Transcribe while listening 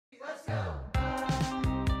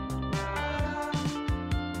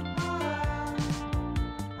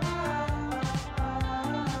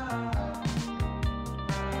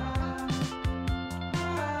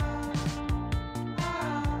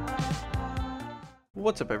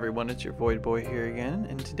What's up everyone, it's your Void Boy here again,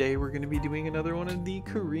 and today we're going to be doing another one of the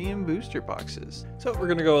Korean booster boxes. So we're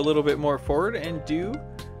going to go a little bit more forward and do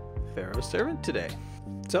Pharaoh's Servant today.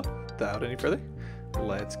 So without any further,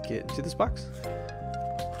 let's get into this box.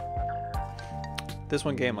 This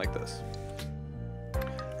one came like this.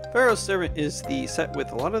 Pharaoh's Servant is the set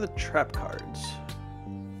with a lot of the trap cards.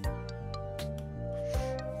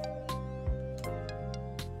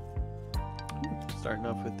 Starting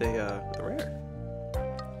off with a rare.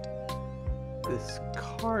 This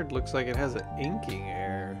card looks like it has an inking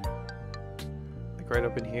error. Like right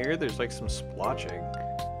up in here, there's like some splotching.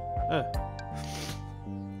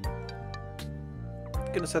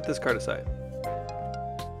 Gonna set this card aside.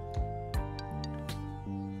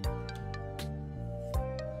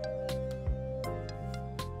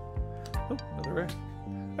 Oh, another rare.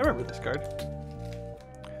 I remember this card.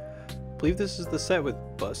 I believe this is the set with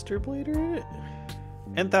Buster Blader in it?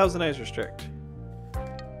 And Thousand Eyes Restrict.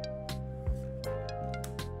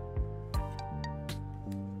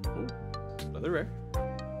 Another rare.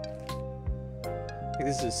 I think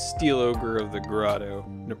this is Steel Ogre of the Grotto,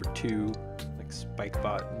 number 2, like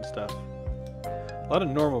Spikebot and stuff. A lot of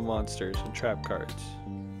normal monsters and trap cards.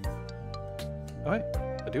 Oh hey,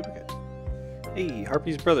 a duplicate. Hey,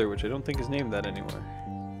 Harpy's brother, which I don't think is named that anymore.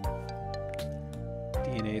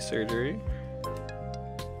 DNA Surgery.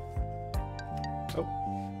 Oh.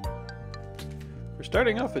 We're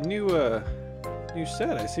starting off a new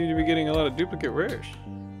set. I seem to be getting a lot of duplicate rares.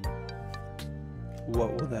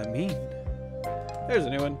 What will that mean? There's a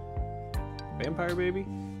new one. Vampire Baby?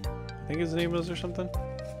 I think his name was or something.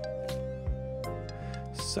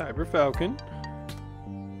 Cyber Falcon.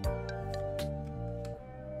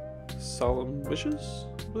 Solemn Wishes,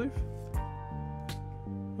 I believe.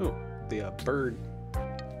 Oh, the bird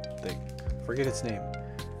thing. Forget its name.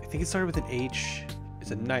 I think it started with an H.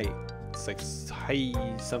 It's a knight. It's like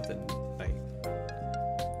high something knight.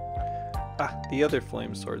 Ah, the other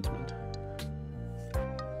flame swordsman.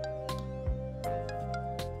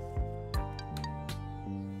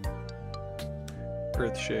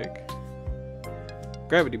 Earthshake.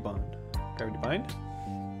 Gravity Bond. Gravity Bind?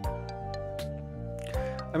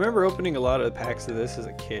 I remember opening a lot of packs of this as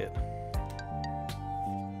a kid.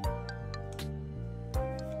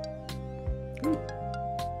 Ooh.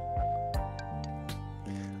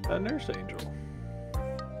 A Nurse Angel.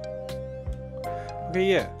 Okay,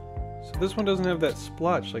 yeah. So this one doesn't have that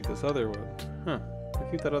splotch like this other one. Huh. I'll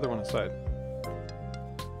keep that other one aside.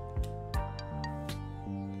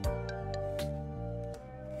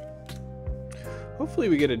 Hopefully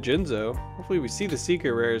we get a Jinzo. Hopefully we see the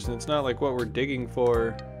secret rares and it's not like what we're digging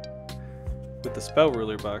for with the Spell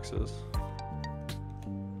Ruler boxes.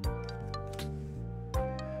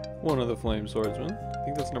 One of the Flame Swordsmen. I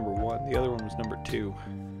think that's number 1. The other one was number 2.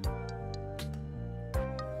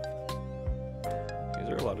 These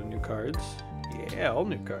are a lot of new cards. Yeah, all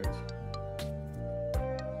new cards.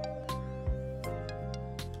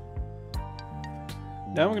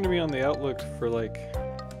 Now I'm going to be on the outlook for like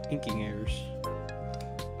inking errors.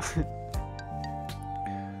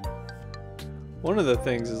 One of the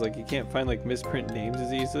things is like you can't find like misprint names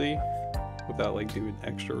as easily without like doing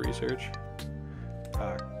extra research.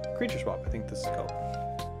 Creature Swap, I think this is called.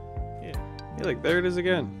 Yeah, like there it is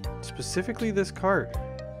again. Specifically this card.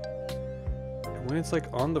 And when it's like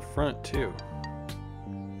on the front too.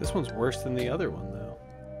 This one's worse than the other one though.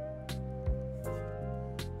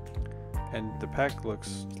 And the pack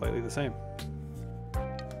looks slightly the same.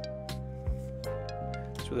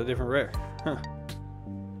 Just with a different rare. Huh.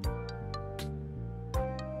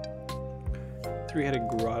 Three-headed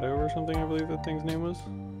Grotto or something, I believe that thing's name was.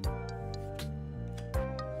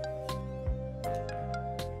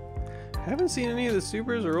 Haven't seen any of the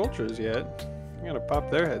supers or ultras yet. I gotta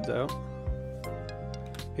pop their heads out.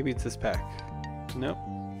 Maybe it's this pack. Nope.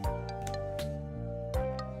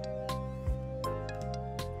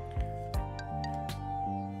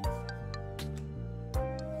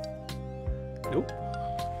 Nope.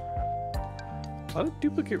 A lot of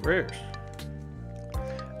duplicate rares.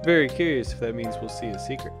 Very curious if that means we'll see a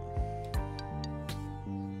secret.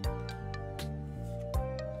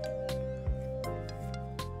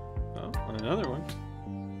 Oh, and another one.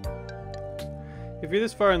 If you're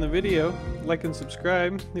this far in the video, like and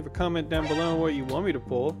subscribe. Leave a comment down below on what you want me to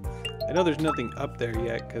pull. I know there's nothing up there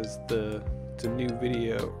yet because it's a new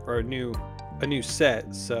video or a new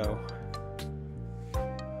set, so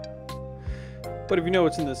But if you know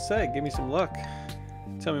what's in this set, give me some luck.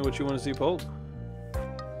 Tell me what you want to see pulled.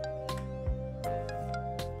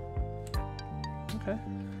 Okay.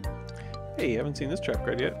 Hey, haven't seen this trap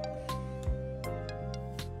card yet.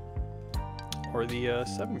 Or the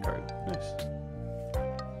 7 card. Nice.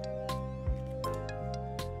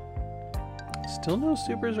 Still no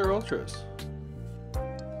supers or ultras.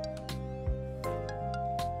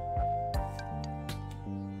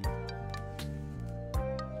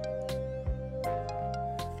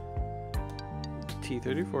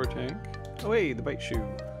 T-34 tank. Oh hey, the bite shoe.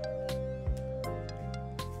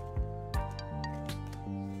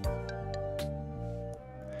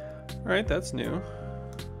 Alright, that's new.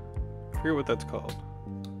 I forget what that's called.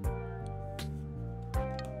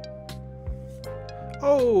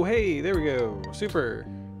 Oh, hey, there we go. Super.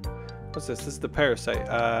 What's this? This is the parasite.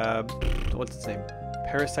 What's its name?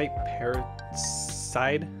 Parasite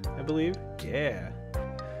I believe. Yeah.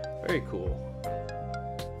 Very cool.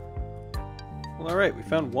 Well, alright, we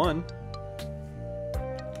found one.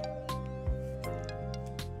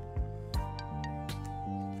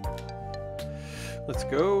 Let's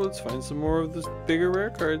go. Let's find some more of those bigger rare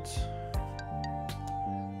cards.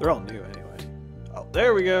 They're all new anyway. Oh,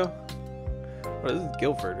 there we go. Oh, this is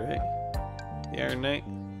Guildford, right? The Iron Knight.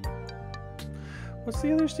 What's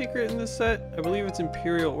the other secret in this set? I believe it's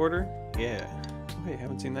Imperial Order. Yeah. Oh, wait,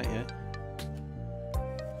 haven't seen that yet.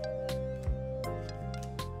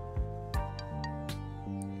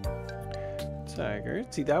 Tiger.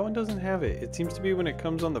 See, that one doesn't have it. It seems to be when it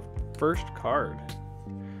comes on the first card.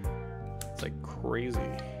 It's like crazy.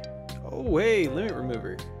 Oh, hey, Limit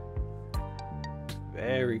Remover.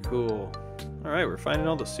 Very cool. Alright, we're finding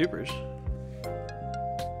all the supers.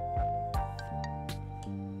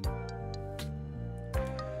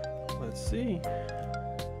 Let's see.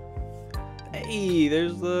 Hey,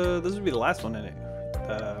 there's the... This would be the last one in it.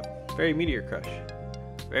 Fairy Meteor Crush.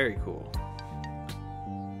 Very cool.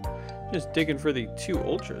 Just digging for the 2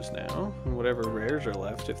 ultras now. And whatever rares are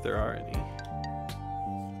left, if there are any.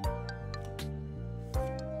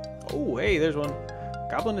 Oh, hey, there's one.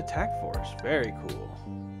 Goblin Attack Force. Very cool.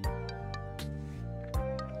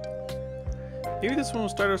 Maybe this one will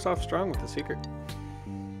start us off strong with a secret.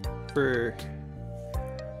 For,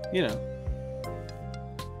 you know.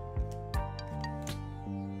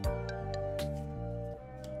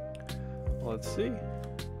 Let's see.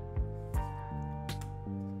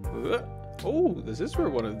 Oh, this is where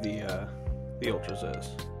one of the ultras is.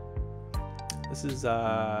 This is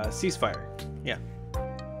Ceasefire. Yeah.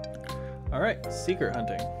 Alright, secret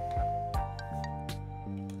hunting.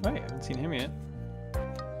 Alright, haven't seen him yet.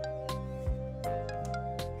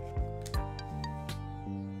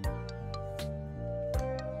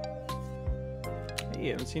 Hey,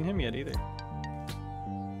 haven't seen him yet either.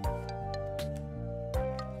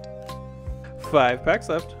 5 packs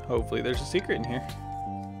left. Hopefully there's a secret in here.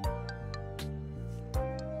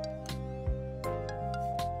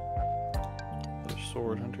 Another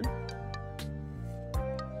Sword Hunter.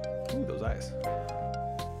 Ooh, those eyes.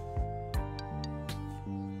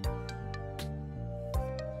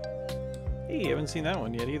 Hey, haven't seen that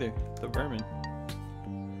one yet either. The Vermin.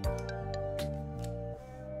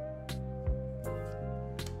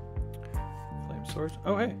 Flame Swords.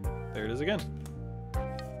 Oh, hey, there it is again.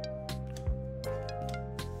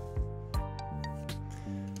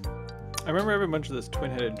 I remember having a bunch of this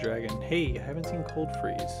twin-headed dragon. Hey, I haven't seen Cold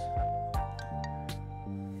Freeze.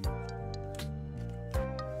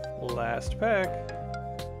 Last pack.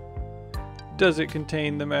 Does it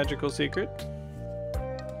contain the magical secret?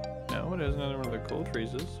 No, it has another one of the Cold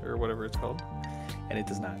Freezes, or whatever it's called. And it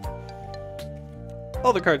does not.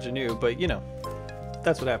 All the cards are new, but you know,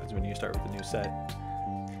 that's what happens when you start with a new set.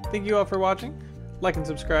 Thank you all for watching. Like and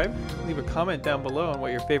subscribe. Leave a comment down below on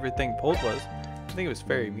what your favorite thing pulled was. I think it was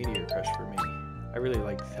Fairy Meteor Crush for me. I really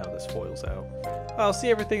liked how this foils out. I'll see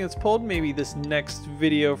everything that's pulled. Maybe this next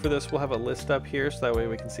video for this will have a list up here so that way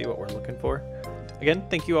we can see what we're looking for. Again,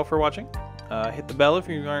 thank you all for watching. Hit the bell if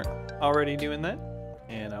you aren't already doing that.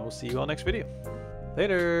 And I will see you all next video.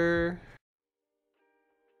 Later!